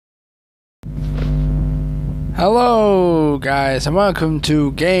Hello guys and welcome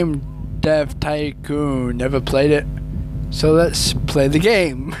to Game Dev Tycoon. Never played it, so let's play the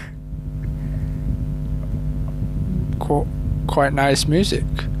game. Quite nice music.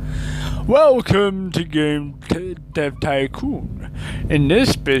 Welcome to Game Dev Tycoon. In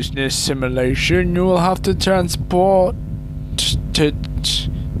this business simulation you will have to transport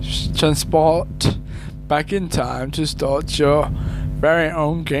back in time to start your very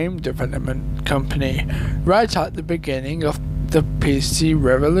own game development company right at the beginning of the PC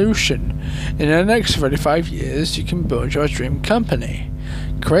revolution. In the next 35 years you can build your dream company,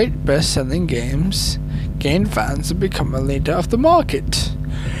 create best-selling games, gain fans and become a leader of the market.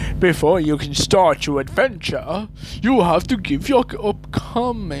 Before you can start your adventure, you will have to give your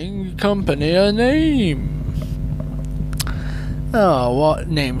upcoming company a name. Oh, what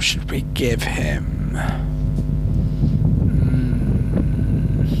name should we give him?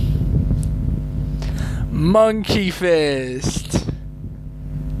 Monkey Fist.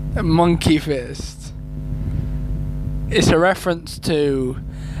 Monkey Fist. It's a reference to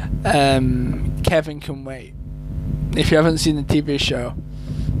Kevin Can Wait. If you haven't seen the TV show,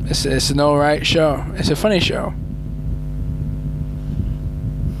 it's an alright show. It's a funny show.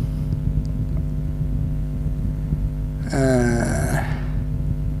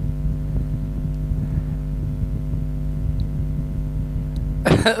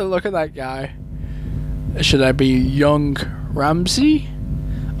 Look at that guy. Should I be Young Ramsey?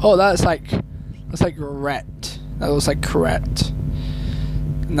 Oh, that's like Rhett. That looks like Rhett.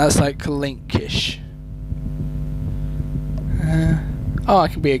 And that's like Linkish. Oh, I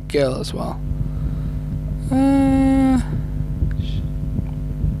can be a girl as well.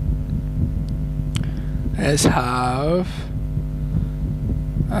 Let's have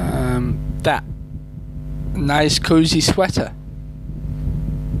that nice cozy sweater.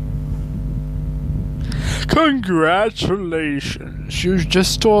 Congratulations, you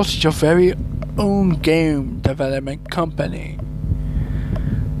just started your very own game development company.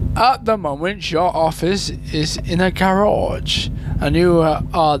 At the moment, your office is in a garage, and you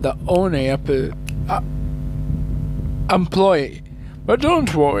are the only employee. But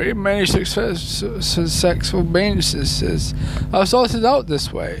don't worry, many successful businesses are sorted out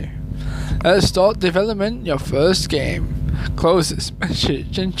this way. Let's start development your first game. Close this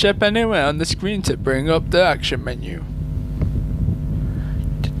message and tap anywhere on the screen to bring up the action menu.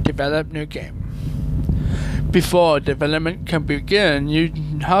 Develop new game. Before development can begin, you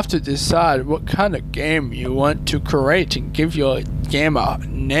have to decide what kind of game you want to create and give your game a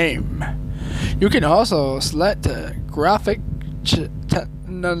name. You can also select the graphic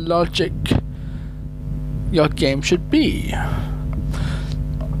technologic your game should be.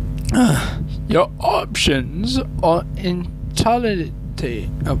 Your options are entirely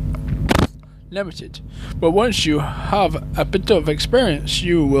limited, but once you have a bit of experience,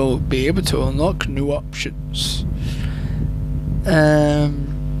 you will be able to unlock new options.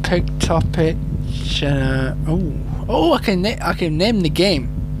 Pick topic. I can name the game.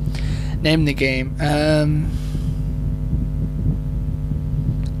 Name the game.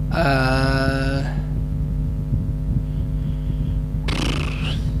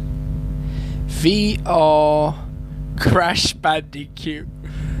 VR Crash Bandicoot.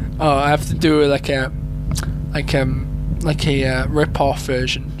 Oh, I have to do like a rip-off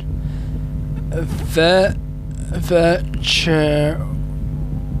version. Virtual.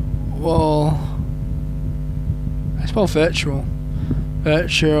 I spell virtual.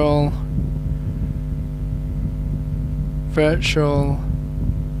 Virtual.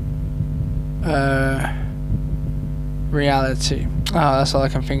 Reality. Oh, that's all I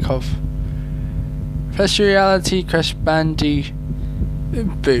can think of. Virtual reality Crash Bandicoot.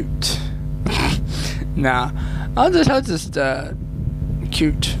 Nah, I'll just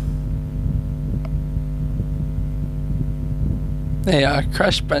cute. There you are,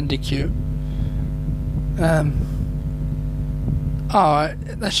 Crash Bandicoot. Oh,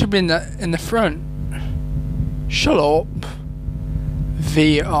 that should be in the front. Shut up.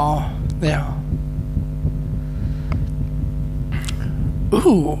 VR. There.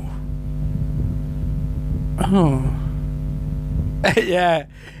 Ooh. Oh. Yeah,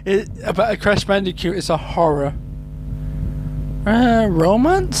 about a Crash Bandicoot is a horror.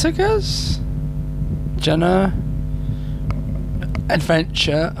 Romance, I guess? Jenna.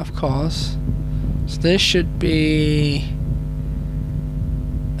 Adventure, of course. So this should be...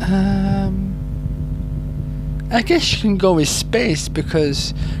 I guess you can go with space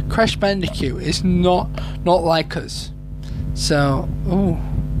because Crash Bandicoot is not like us. So,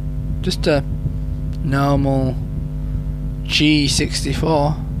 just a normal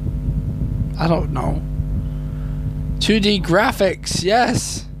G64. I don't know. 2D graphics,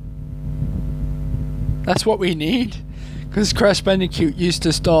 yes. That's what we need. Because Crash Bandicoot used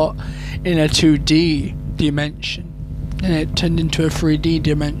to start in a 2D dimension. And it turned into a 3D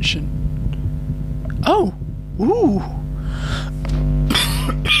dimension. Oh! Ooh!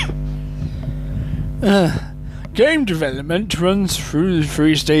 Game development runs through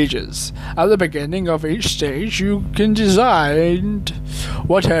 3 stages. At the beginning of each stage, you can decide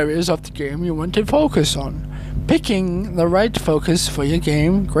what areas of the game you want to focus on. Picking the right focus for your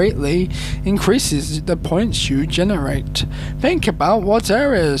game greatly increases the points you generate. Think about what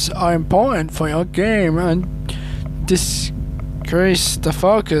areas are important for your game and decrease the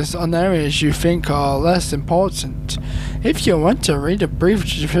focus on areas you think are less important. If you want to read a brief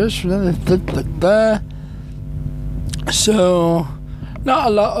description, so not a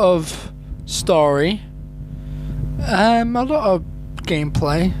lot of story, a lot of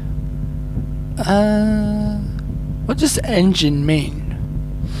gameplay. What does engine mean?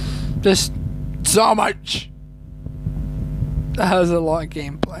 Just so much. That has a lot of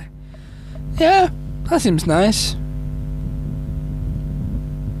gameplay. Yeah, that seems nice.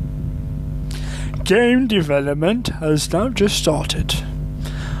 Game development has now just started.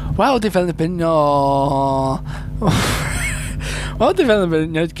 While developing your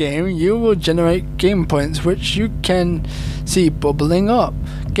game, you will generate game points which you can see bubbling up.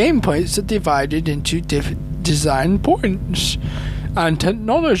 Game points are divided into design points and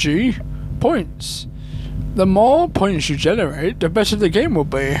technology points. The more points you generate, the better the game will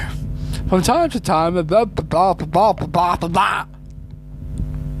be. From time to time, blah, blah, blah, blah, blah, blah, blah.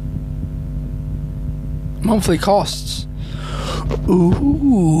 Monthly costs.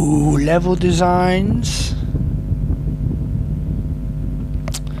 Ooh, level designs.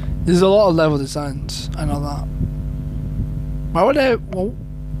 There's a lot of level designs, I know that. Why would I? Well,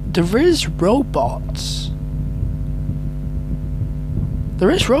 there is robots. There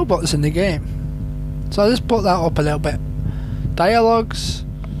is robots in the game. So I'll just put that up a little bit. Dialogues.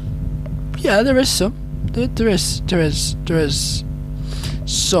 Yeah, there is some. There is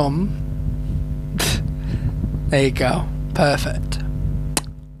some. There you go. Perfect.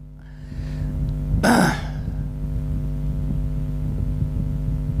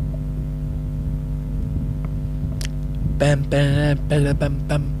 Bam, bam, bam, bam,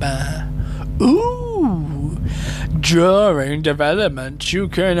 bam, bam. Ooh! During development, you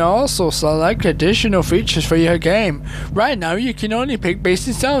can also select additional features for your game. Right now, you can only pick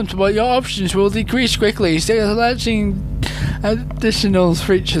basic sounds, but your options will decrease quickly. Selecting additional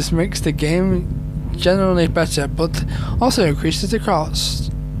features makes the game generally better, but also increases the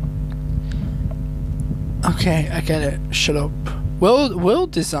cost. Okay, I get it. Shut up.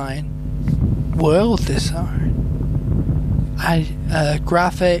 World design.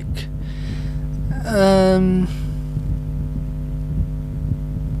 Graphic.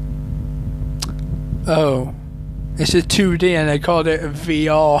 Oh, it's a 2D and they called it a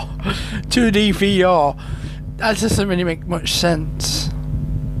VR. 2D VR. That doesn't really make much sense.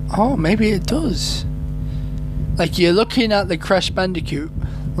 Oh, maybe it does. Like, you're looking at the Crash Bandicoot,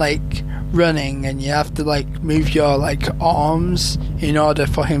 like, running, and you have to, like, move your, like, arms in order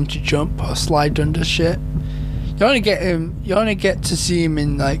for him to jump or slide under shit. You only get to see him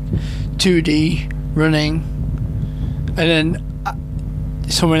in, like, 2D running, and then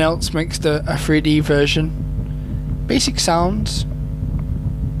someone else makes a 3D version. Basic sounds.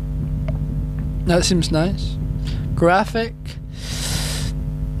 That seems nice. Graphic.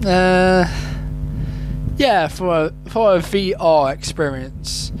 Yeah, for a VR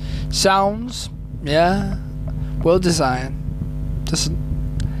experience. Sounds, yeah. Well designed. Doesn't.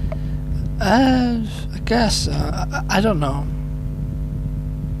 I guess. I don't know.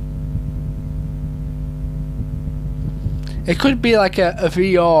 It could be like a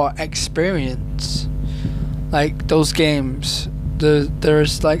VR experience, like those games.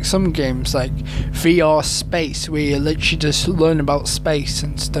 There's like some games like VR Space where you literally just learn about space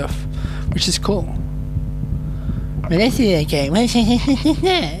and stuff, which is cool. But let's see that game.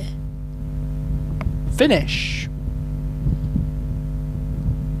 Finish.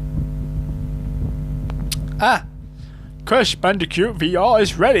 Crash Bandicoot VR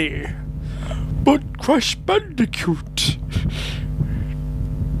is ready. But Crash Bandicoot.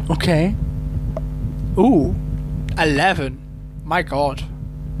 Okay. Ooh, 11. My God.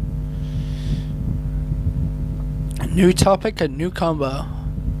 A new topic, a new combo.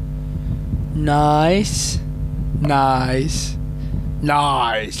 Nice. Nice.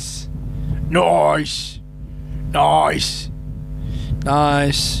 Nice. Nice. Nice.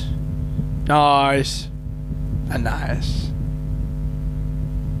 Nice. Nice. And nice.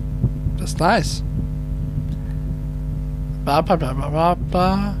 That's nice. Blah blah blah blah blah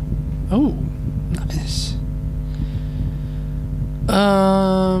blah. Oh, nice.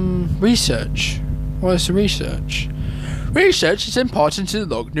 Research. What is the research? Research is important to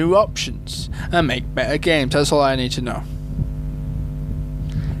look new options and make better games. That's all I need to know.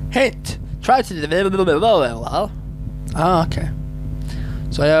 Hint. Try to develop. Ah, okay.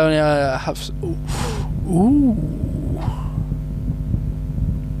 So I only have. Ooh.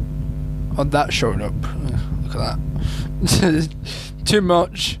 Oh, that showed up. Look at that. Too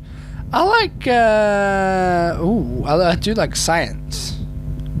much. I like. Ooh, I do like science.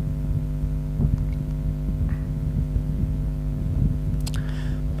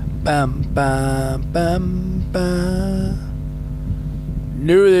 Bam, bam, bam, bam.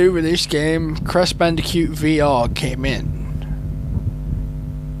 Newly released game Crash Bandicoot VR came in.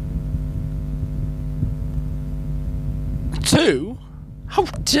 Two? How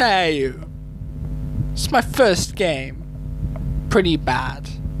dare you? It's my first game. Pretty bad.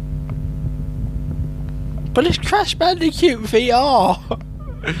 But it's Crash Bandicoot VR.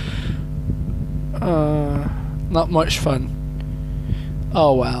 Not much fun.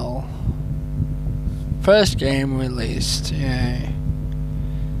 Oh well. First game released. Yay.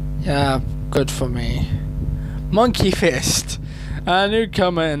 Yeah, good for me. Monkey Fist, a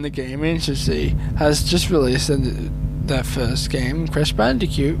newcomer in the game industry, has just released their first game, Crash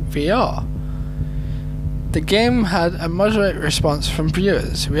Bandicoot VR. The game had a moderate response from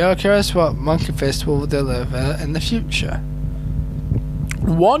viewers. We are curious what Monkey Fist will deliver in the future.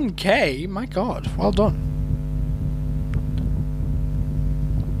 1K? My god, well done.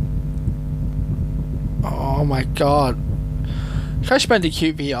 Oh my god. Crash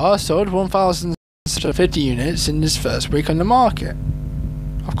Bandicoot VR sold 1,050 units in its first week on the market.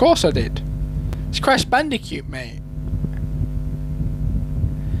 Of course I did. It's Crash Bandicoot, mate.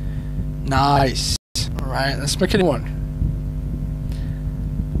 Nice. Alright, let's make a new one.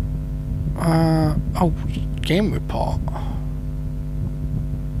 Oh, game report.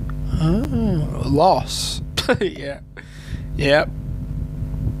 Oh, loss. Yeah. Yep.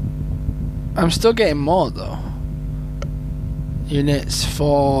 I'm still getting more though. Units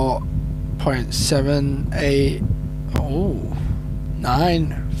 4.78. Oh,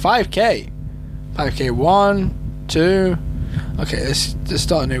 9. 5K. 5K 1, 2. Okay, let's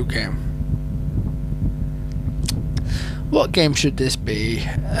start a new game. What game should this be?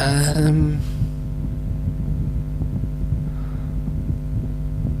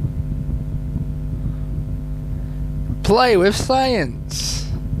 Play with science.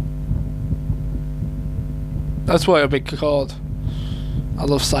 That's what it'll be called. I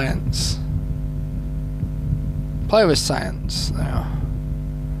love science. Play with science. There.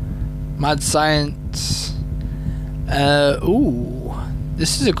 Mad science. Ooh,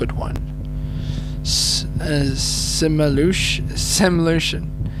 this is a good one. Simulation.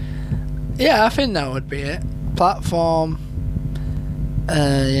 Yeah, I think that would be it. Platform.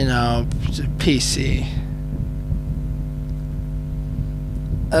 You know, PC.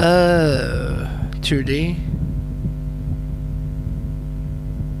 2D.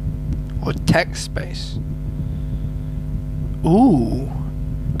 Or text space. Ooh.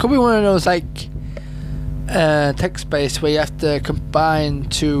 Could be one of those like text space where you have to combine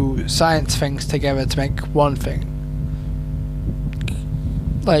two science things together to make one thing.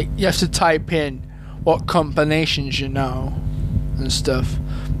 Like you have to type in what combinations you know and stuff.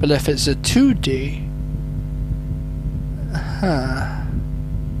 But if it's a 2D,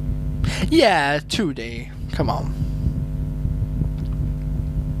 yeah, 2D. Come on.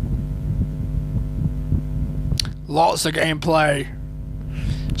 Lots of gameplay.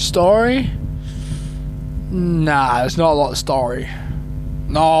 Story? Nah, there's not a lot of story.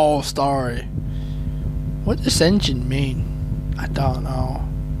 No story. What does this engine mean? I don't know.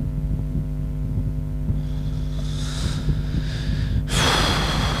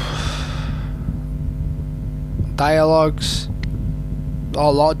 Dialogues. Oh,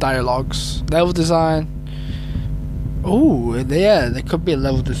 a lot of dialogues. Level design. Ooh, yeah, there could be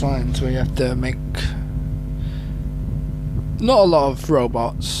level designs where you have to make not a lot of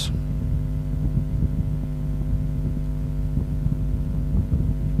robots.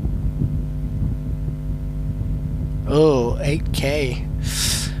 Oh, 8K.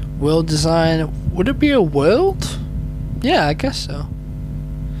 World design. Would it be a world? Yeah, I guess so.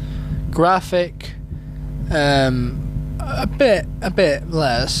 Graphic. A bit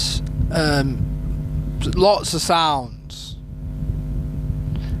less. Lots of sounds.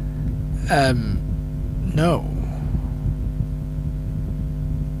 No.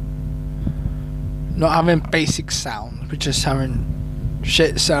 Not having basic sound, we're just having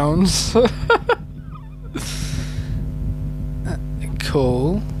shit sounds.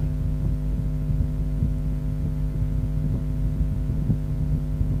 Cool.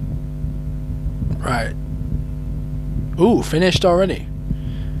 Right. Ooh, finished already.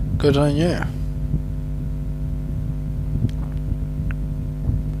 Good on you.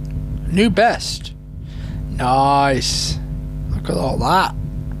 New best. Nice. Look at all that.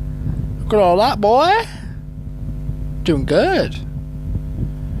 Look at all that, boy. Doing good.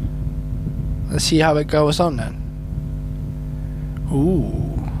 Let's see how it goes on then. Ooh.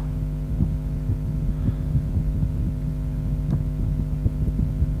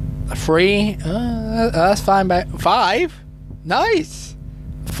 A 3. That's fine. 5. Nice.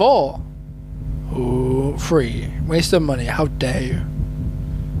 4. Ooh, 3. Waste of money. How dare you?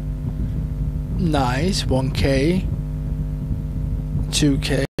 Nice. 1k.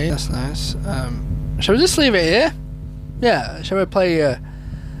 2k. That's nice. Shall we just leave it here? Yeah. Shall we play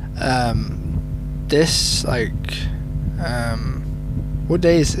this like what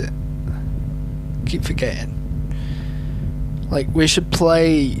day is it? Keep forgetting. Like we should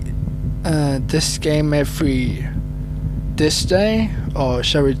play this game this day, or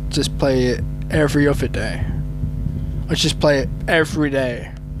shall we just play it every other day? Or just play it every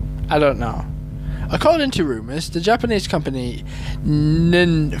day? I don't know. According to rumors, the Japanese company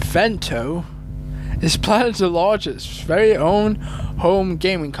Nintendo is planning to launch its very own home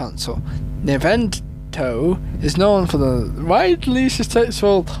gaming console. Nintendo is known for the widely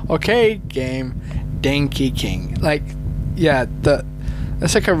successful arcade game Donkey Kong. Like, yeah,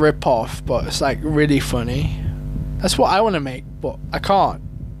 it's like a rip-off, but it's like really funny. That's what I want to make, but I can't.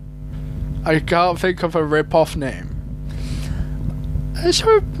 I can't think of a rip-off name. Should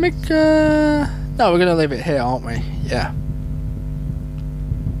we make no, we're gonna leave it here, aren't we? Yeah.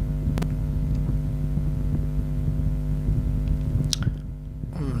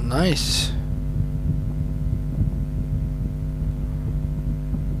 Nice.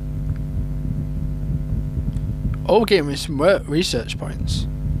 Oh, gave me some research points.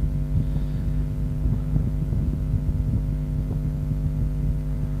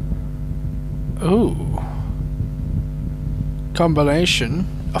 Ooh. Combination.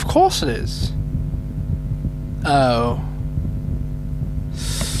 Of course it is. Oh.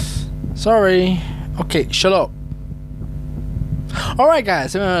 Sorry. Okay, shut up. Alright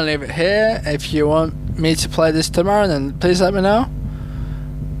guys, I'm gonna leave it here. If you want me to play this tomorrow, then please let me know.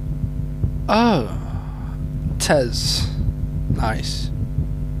 Oh. Tez. Nice.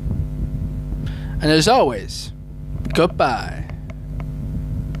 And as always, goodbye.